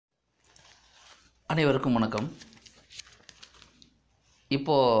அனைவருக்கும் வணக்கம்.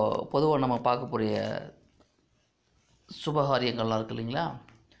 இப்போது பொதுவாக நம்ம பார்க்கக்கூடிய சுபகாரியங்கள்லாம் இருக்குது இல்லைங்களா?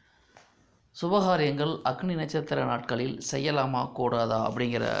 சுபகாரியங்கள் அக்னி நட்சத்திர நாட்களில் செய்யலாமா கூடாதா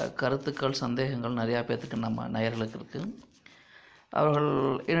அப்படிங்கிற கருத்துக்கள், சந்தேகங்கள் நிறையா பேர்த்துக்கு நம்ம நேயர்களுக்கு இருக்குது. அவர்கள்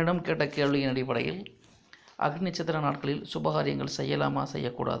என்னிடம் கேட்ட கேள்வியின் அடிப்படையில் அக்னி நட்சத்திர நாட்களில் சுபகாரியங்கள் செய்யலாமா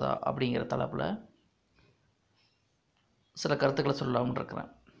செய்யக்கூடாதா அப்படிங்கிற தலைப்பில் சில கருத்துக்களை சொல்லலாம்னு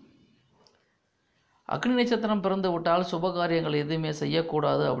இருக்கிறேன். அக்னி நட்சத்திரம் பிறந்து விட்டால் சுபகாரியங்கள் எதுவுமே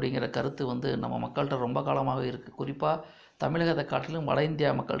செய்யக்கூடாது அப்படிங்கிற கருத்து நம்ம மக்கள்கிட்ட ரொம்ப காலமாகவே இருக்குது. குறிப்பாக தமிழகத்தை காட்டிலும் வட இந்தியா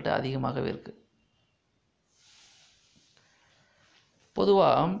மக்கள்கிட்ட அதிகமாகவே இருக்குது.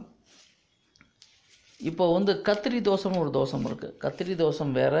 பொதுவாக இப்போ கத்திரி தோஷம்னு ஒரு தோஷம் இருக்குது. கத்திரி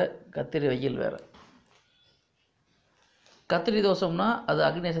தோஷம் வேறு, கத்திரி வெயில் வேறு. கத்திரி தோஷம்னா அது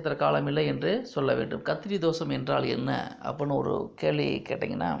அக்னி நட்சத்திர காலம் இல்லை என்று சொல்ல வேண்டும். கத்திரி தோஷம் என்றால் என்ன அப்படின்னு ஒரு கேள்வி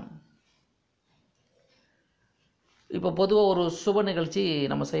கேட்டிங்கன்னா, இப்போ பொதுவாக ஒரு சுப நிகழ்ச்சி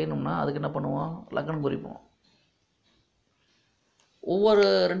நம்ம செய்யணும்னா அதுக்கு என்ன பண்ணுவோம்? லக்னம் குறிப்போம். ஒவ்வொரு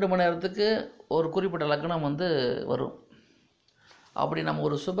 2 மணி நேரத்துக்கு ஒரு குறிப்பிட்ட லக்னம் வரும். அப்படி நம்ம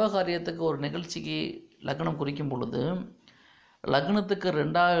ஒரு சுப காரியத்துக்கு ஒரு நிகழ்ச்சிக்கு லக்னம் குறிக்கும் பொழுது லக்னத்துக்கு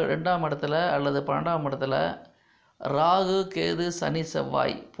 2ஆம் இடத்துல அல்லது 12ஆம் இடத்துல ராகு, கேது, சனி,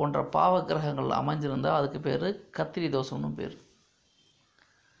 செவ்வாய் போன்ற பாவ கிரகங்கள் அமைஞ்சிருந்தால் அதுக்கு பேர் கத்திரி தோஷம்னு பேர்.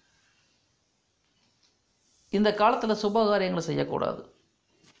 இந்த காலத்தில் சுபகாரியங்களை செய்யக்கூடாது,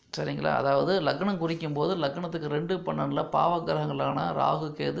 சரிங்களா? அதாவது லக்னம் குறிக்கும் போது லக்னத்துக்கு 2, 12 பாவகிரகங்களான ராகு,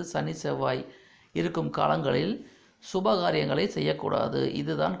 கேது, சனி, செவ்வாய் இருக்கும் காலங்களில் சுபகாரியங்களை செய்யக்கூடாது.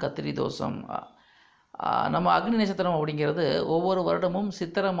 இதுதான் கத்திரி தோஷம். நம்ம அக்னி நட்சத்திரம் அப்படிங்கிறது ஒவ்வொரு வருடமும்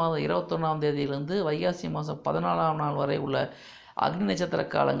சித்திரை மாதம் 21ஆம் தேதியிலிருந்து வைகாசி மாதம் 14ஆம் நாள் வரை உள்ள அக்னி நட்சத்திர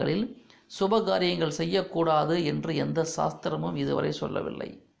காலங்களில் சுபகாரியங்கள் செய்யக்கூடாது என்று எந்த சாஸ்திரமும் இதுவரை சொல்லவில்லை,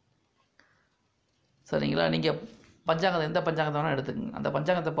 சரிங்களா? நீங்கள் பஞ்சாங்கத்தை எந்த பஞ்சாங்கத்தை வேணால் எடுத்துக்கங்க, அந்த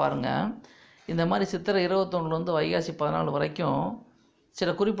பஞ்சாங்கத்தை பாருங்கள். இந்த மாதிரி சித்திரை 21 வைகாசி 14 வரைக்கும் சில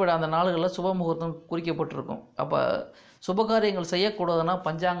குறிப்பிட்ட அந்த நாடுகளில் சுப முகூர்த்தம் குறிக்கப்பட்டிருக்கும். அப்போ சுபகாரியங்கள் செய்யக்கூடாதுன்னா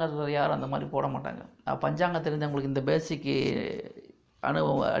பஞ்சாங்கத்தில் யாரும் அந்த மாதிரி போட மாட்டாங்க. பஞ்சாங்கம் தெரிஞ்சவங்களுக்கு இந்த பேசிக்கு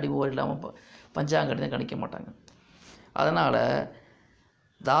அனுபவம் இல்லாமல் பஞ்சாங்கத்தை கணிக்க மாட்டாங்க. அதனால்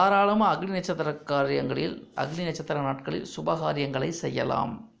தாராளமாக அக்னி நட்சத்திர காரியங்களில் அக்னி நட்சத்திர நாட்களில் சுபகாரியங்களை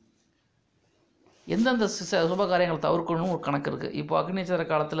செய்யலாம். எந்தெந்த சுபகாரியங்கள் தவிர்க்கணும்னு ஒரு கணக்கு இருக்குது. இப்போ அக்னி நட்சத்திர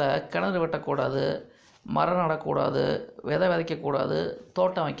காலத்தில் கிணறு வெட்டக்கூடாது, மரம் நடக்கூடாது, விதை விதைக்கக்கூடாது,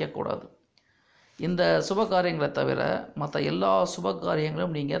 தோட்டம் வைக்கக்கூடாது. இந்த சுபகாரியங்களை தவிர மற்ற எல்லா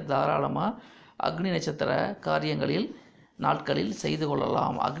சுபகாரியங்களும் நீங்கள் தாராளமாக அக்னி நட்சத்திர காரியங்களில் நாட்களில் செய்து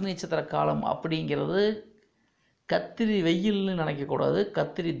கொள்ளலாம். அக்னி நட்சத்திர காலம் அப்படிங்கிறது கத்திரி வெயில்னு நினைக்கக்கூடாது.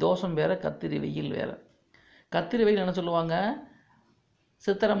 கத்திரி தோஷம் வேறு, கத்திரி வெயில் வேறு. கத்திரி வெயில் என்ன சொல்லுவாங்க?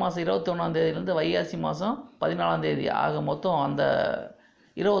 சித்திரை மாதம் 21ஆம் தேதியிலேருந்து வைகாசி மாதம் 14ஆம் தேதி ஆக மொத்தம் அந்த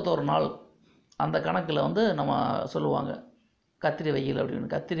 21 நாள் அந்த கணக்கில் நம்ம சொல்லுவாங்க கத்திரி வெயில் அப்படின்னு.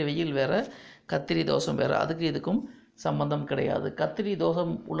 கத்திரி வெயில் வேறு, கத்திரி தோஷம் வேறு. அதுக்கு இதுக்கும் சம்பந்தம் கிடையாது. கத்திரி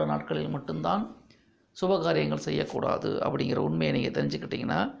தோஷம் உள்ள நாட்களில் மட்டும்தான் சுபகாரியங்கள் செய்யக்கூடாது அப்படிங்கிற உண்மையை நீங்கள்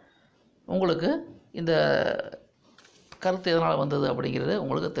தெரிஞ்சுக்கிட்டிங்கன்னா உங்களுக்கு இந்த கருத்து எதனால் வந்தது அப்படிங்கிறது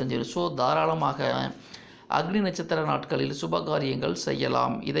உங்களுக்கு தெரிஞ்சிடும். ஸோ தாராளமாக அக்னி நட்சத்திர நாட்களில் சுபகாரியங்கள்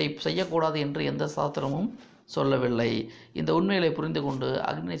செய்யலாம். இதை செய்யக்கூடாது என்று எந்த சாஸ்திரமும் சொல்லவில்லை. இந்த உண்மைகளை புரிந்து கொண்டு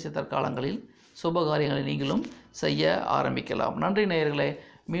அக்னி நட்சத்திர காலங்களில் சுபகாரியங்களை நீங்களும் செய்ய ஆரம்பிக்கலாம். நன்றி நேயர்களே.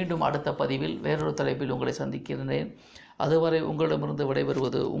 மீண்டும் அடுத்த பதிவில் வேறொரு தலைப்பில் உங்களை சந்திக்கிறேன். அதுவரை உங்களிடமிருந்து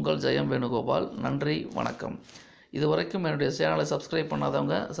விடைபெறுவது உங்கள் ஜெயம் வேணுகோபால். நன்றி, வணக்கம். இதுவரைக்கும் என்னுடைய சேனலை சப்ஸ்கிரைப்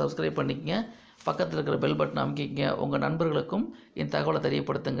பண்ணாதவங்க சப்ஸ்கிரைப் பண்ணிக்கங்க. பக்கத்தில் இருக்கிற பெல் பட்டன் அமைக்கிங்க. உங்கள் நண்பர்களுக்கும் இந்த தகவலை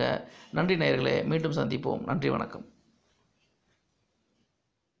தெரியப்படுத்துங்க. நன்றி நேயர்களே. மீண்டும் சந்திப்போம். நன்றி, வணக்கம்.